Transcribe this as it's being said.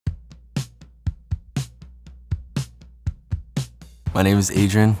My name is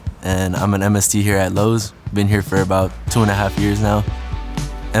Adrian, and I'm an MST here at Lowe's. Been here for about 2.5 years now.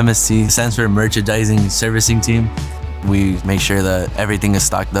 MST stands for Merchandising Servicing Team. We make sure that everything is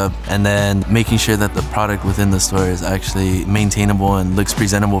stocked up, and then making sure that the product within the store is actually maintainable and looks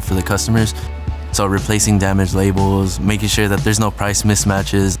presentable for the customers. So replacing damaged labels, making sure that there's no price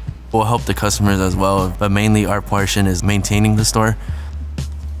mismatches. Will help the customers as well, but mainly our portion is maintaining the store.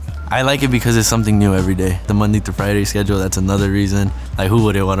 I like it because it's something new every day. The Monday to Friday schedule, that's another reason. Like, who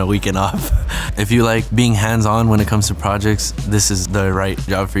wouldn't want a weekend off? If you like being hands-on when it comes to projects, this is the right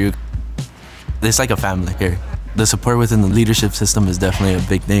job for you. It's like a family here. The support within the leadership system is definitely a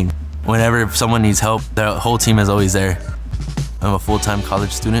big thing. Whenever someone needs help, the whole team is always there. I'm a full-time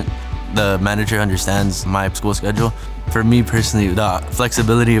college student. The manager understands my school schedule. For me personally, the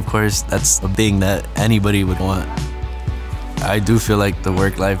flexibility, of course, that's a thing that anybody would want. I do feel like the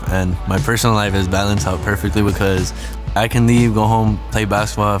work life and my personal life is balanced out perfectly because I can leave, go home, play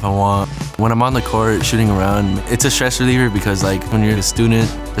basketball if I want. When I'm on the court shooting around, it's a stress reliever because like when you're a student,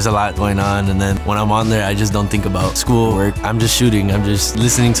 there's a lot going on, and then when I'm on there, I just don't think about school, work. I'm just shooting, I'm just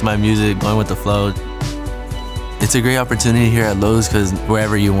listening to my music, going with the flow. It's a great opportunity here at Lowe's because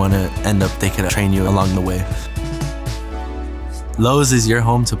wherever you want to end up, they can train you along the way. Lowe's is your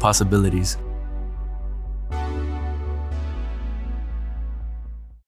home to possibilities.